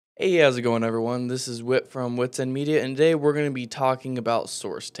Hey, how's it going, everyone? This is Whit from Wits and Media, and today we're going to be talking about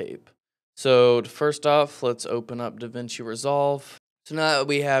source tape. So, first off, let's open up DaVinci Resolve. So, now that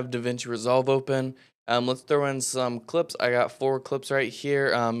we have DaVinci Resolve open, let's throw in some clips. I got 4 clips right here.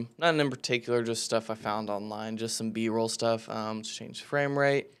 Not in particular, just stuff I found online, just some B roll stuff. Let's change the frame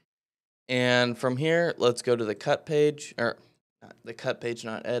rate. And from here, let's go to the cut page, or not the cut page,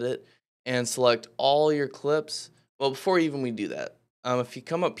 not edit, and select all your clips. Well, before even we do that, if you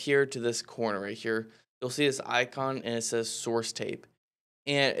come up here to this corner right here, you'll see this icon and it says source tape.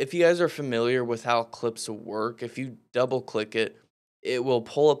 And if you guys are familiar with how clips work, if you double click it, it will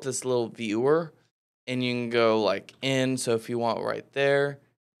pull up this little viewer and you can go like in. So if you want right there,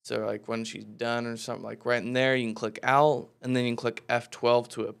 so like when she's done or something like right in there, you can click out and then you can click F12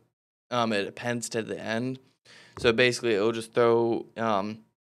 to it appends to the end. So basically, it'll just throw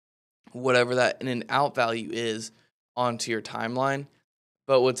whatever that in and out value is onto your timeline.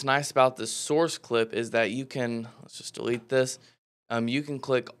 But what's nice about the source clip is that you can, let's just delete this. You can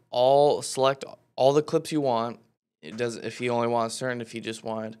select all the clips you want. It does if you only want a certain, if you just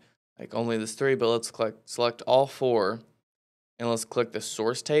wanted like only this 3, but let's select all 4 and let's click the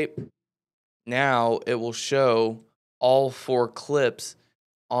source tape. Now it will show all 4 clips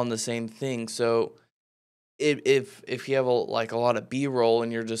on the same thing. So if you have like a lot of B-roll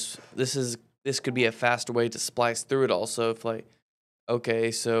and you're just this could be a faster way to splice through it. Also, if like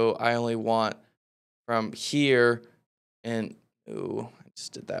okay, so I only want from here and ooh, I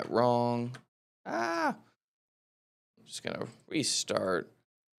just did that wrong. I'm just gonna restart.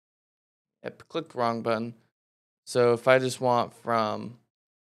 Yep, click the wrong button. So if I just want from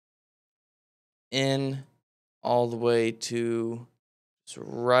in all the way to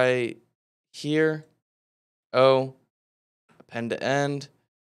right here, append to end,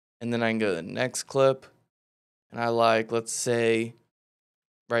 and then I can go to the next clip, and I like, let's say,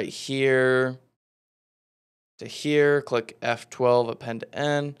 right here to here, click F12, append to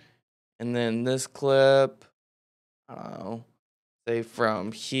end, and then this clip, I don't know, say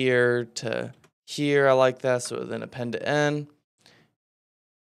from here to here, I like that, so then append to end,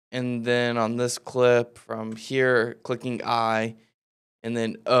 and then on this clip, from here, clicking I, and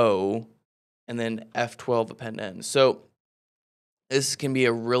then O, and then F12, append to end. So this can be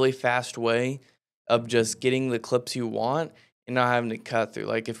a really fast way of just getting the clips you want and not having to cut through.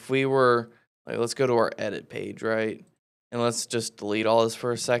 Like if we were like, let's go to our edit page, right? And let's just delete all this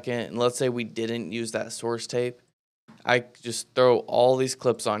for a second. And let's say we didn't use that source tape. I just throw all these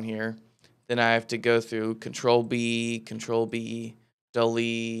clips on here. Then I have to go through Control B,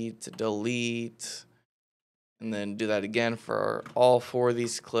 delete, and then do that again for all 4 of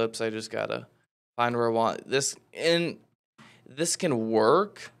these clips. I just gotta find where I want this. And this can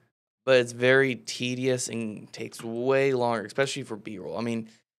work, but it's very tedious and takes way longer, especially for B-roll. I mean,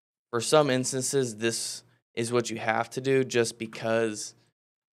 for some instances, this is what you have to do just because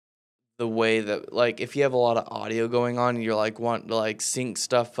the way that, like, if you have a lot of audio going on and you're like want to like sync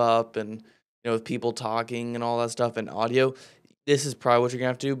stuff up and with people talking and all that stuff and audio, this is probably what you're gonna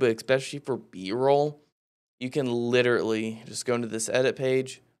have to do. But especially for B-roll, you can literally just go into this edit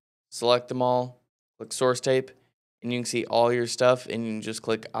page, select them all, click source tape, and you can see all your stuff, and you can just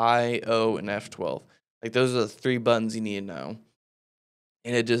click I, O, and F12. Like, those are the 3 buttons you need to know.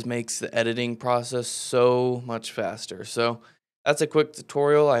 And it just makes the editing process so much faster. So that's a quick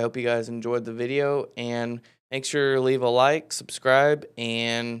tutorial. I hope you guys enjoyed the video, and make sure to leave a like, subscribe,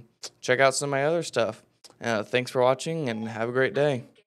 and check out some of my other stuff. Thanks for watching, and have a great day.